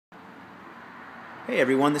Hey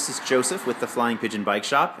everyone, this is Joseph with the Flying Pigeon Bike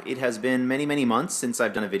Shop. It has been many months since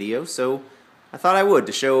I've done a video, so I thought I would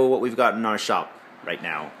to show what we've got in our shop right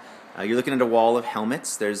now. You're looking at a wall of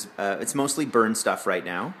helmets. It's mostly Bern stuff right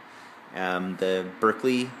now. The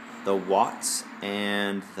Berkeley, the Watts,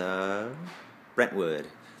 and the Brentwod.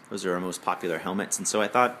 Those are our most popular helmets, and so I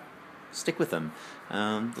thought, stick with them.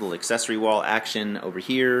 Little accessory wall action over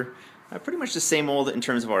here. Pretty much the same old in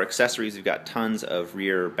terms of our accessories. We've got tons of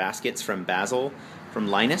rear baskets from Basil, from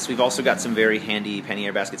Linus. We've also got some very handy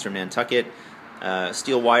pannier baskets from Nantucket,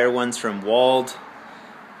 steel wire ones from Wald.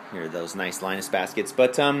 Here are those nice Linus baskets.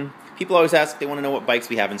 But people always ask, they want to know what bikes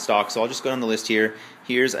we have in stock, so I'll just go down the list here.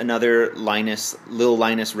 Here's another Lil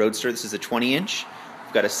Linus Roadster. This is a 20-inch.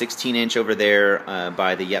 We've got a 16-inch over there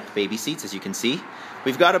by the Yep baby seats, as you can see.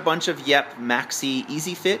 We've got a bunch of Yep Maxi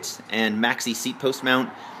Easy Fit and Maxi seat post mount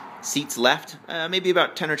seats left, maybe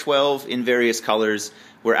about 10 or 12 in various colors.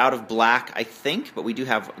 We're out of black, I think, but we do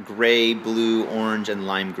have gray, blue, orange, and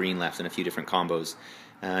lime green left in a few different combos.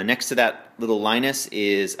 Next to that little Linus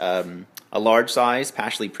is a large size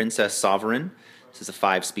Pashley Princess Sovereign. This is a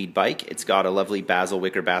 5-speed bike. It's got a lovely Basil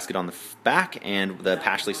wicker basket on the back and the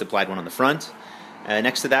Pashley supplied one on the front.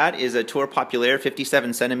 Next to that is a Toer Populair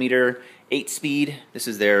 57 centimeter 8-speed. This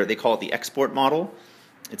is they call it the export model.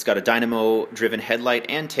 It's got a dynamo-driven headlight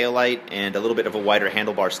and taillight and a little bit of a wider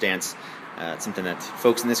handlebar stance. It's something that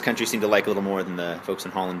folks in this country seem to like a little more than the folks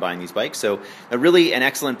in Holland buying these bikes. So really an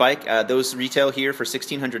excellent bike. Those retail here for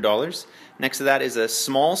 $1,600. Next to that is a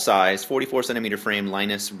small size 44 centimeter frame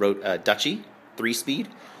Linus Dutchie 3-speed.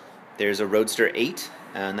 There's a Roadster 8,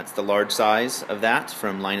 and that's the large size of that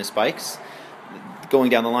from Linus Bikes. Going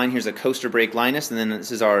down the line, here's a coaster brake Linus, and then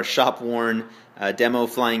this is our shop-worn demo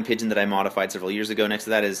Flying Pigeon that I modified several years ago. Next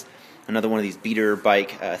to that is another one of these beater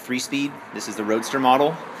bike 3-speed. This is the Roadster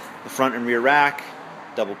model. The front and rear rack,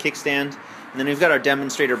 double kickstand. And then we've got our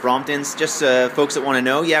demonstrator Bromptons. Just folks that want to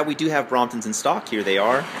know, yeah, we do have Bromptons in stock. Here they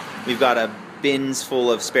are. We've got bins full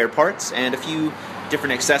of spare parts and a few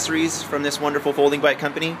different accessories from this wonderful folding bike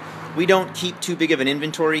company. We don't keep too big of an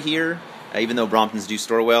inventory here, even though Bromptons do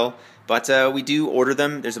store well. But we do order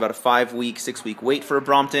them. There's about a 5-week, 6-week wait for a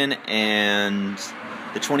Brompton, and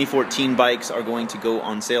the 2014 bikes are going to go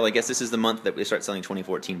on sale. I guess this is the month that we start selling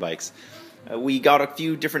 2014 bikes. We got a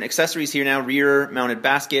few different accessories here now, rear-mounted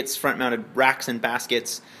baskets, front-mounted racks and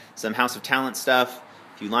baskets, some House of Talent stuff,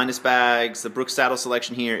 a few Linus bags. The Brooks saddle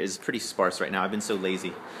selection here is pretty sparse right now. I've been so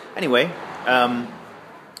lazy. Anyway,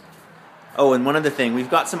 oh, and one other thing, we've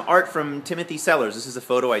got some art from Timothy Sellers. This is a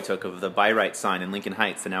photo I took of the Buy Right sign in Lincoln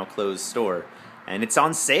Heights, the now closed store. And it's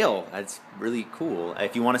on sale. That's really cool.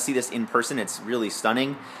 If you want to see this in person, it's really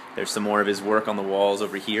stunning. There's some more of his work on the walls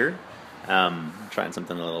over here. I'm trying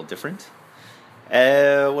something a little different.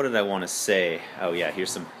 What did I want to say? Oh yeah,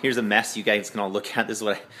 here's a mess you guys can all look at. This is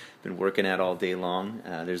what I've been working at all day long.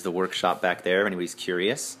 There's the workshop back there, if anybody's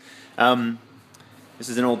curious. This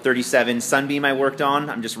is an old 37 Sunbeam I worked on.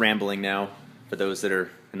 I'm just rambling now for those that are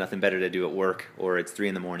nothing better to do at work, or it's 3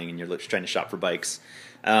 in the morning and you're trying to shop for bikes.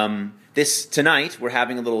 Tonight we're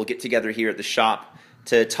having a little get-together here at the shop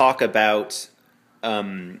to talk about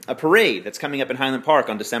a parade that's coming up in Highland Park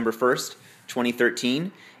on December 1st,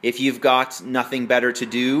 2013. If you've got nothing better to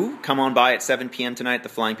do, come on by at 7 p.m. tonight at the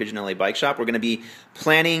Flying Pigeon LA Bike Shop. We're going to be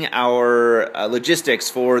planning our logistics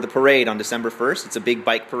for the parade on December 1st. It's a big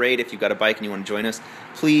bike parade. If you've got a bike and you want to join us,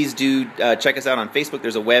 please do check us out on Facebook.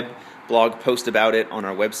 There's a web blog post about it on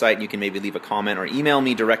our website. You can maybe leave a comment or email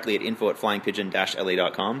me directly at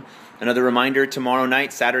info@flyingpigeon-la.com. Another reminder, tomorrow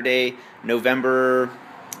night, Saturday, November,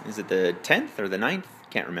 is it the 10th or the 9th?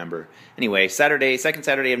 Can't remember. Anyway, second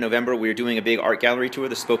Saturday of November, we're doing a big art gallery tour.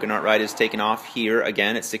 The Spoken Art Ride is taken off here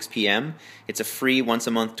again at 6 p.m. It's a free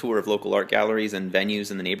once-a-month tour of local art galleries and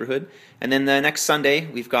venues in the neighborhood. And then the next Sunday,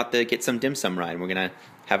 we've got the Get Some Dim Sum Ride. We're going to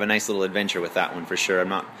have a nice little adventure with that one for sure. I'm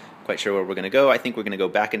not quite sure where we're going to go. I think we're going to go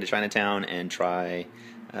back into Chinatown and try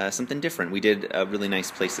something different. We did a really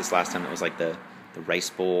nice place this last time. It was like the Rice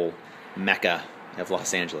Bowl Mecca of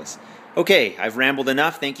Los Angeles. Okay, I've rambled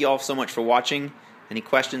enough. Thank you all so much for watching. Any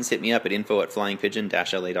questions, hit me up at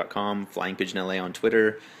info@flyingpigeon-la.com, Flying Pigeon LA on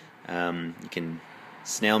Twitter. You can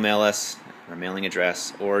snail mail us, our mailing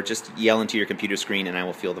address, or just yell into your computer screen and I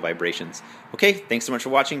will feel the vibrations. Okay, thanks so much for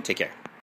watching. Take care.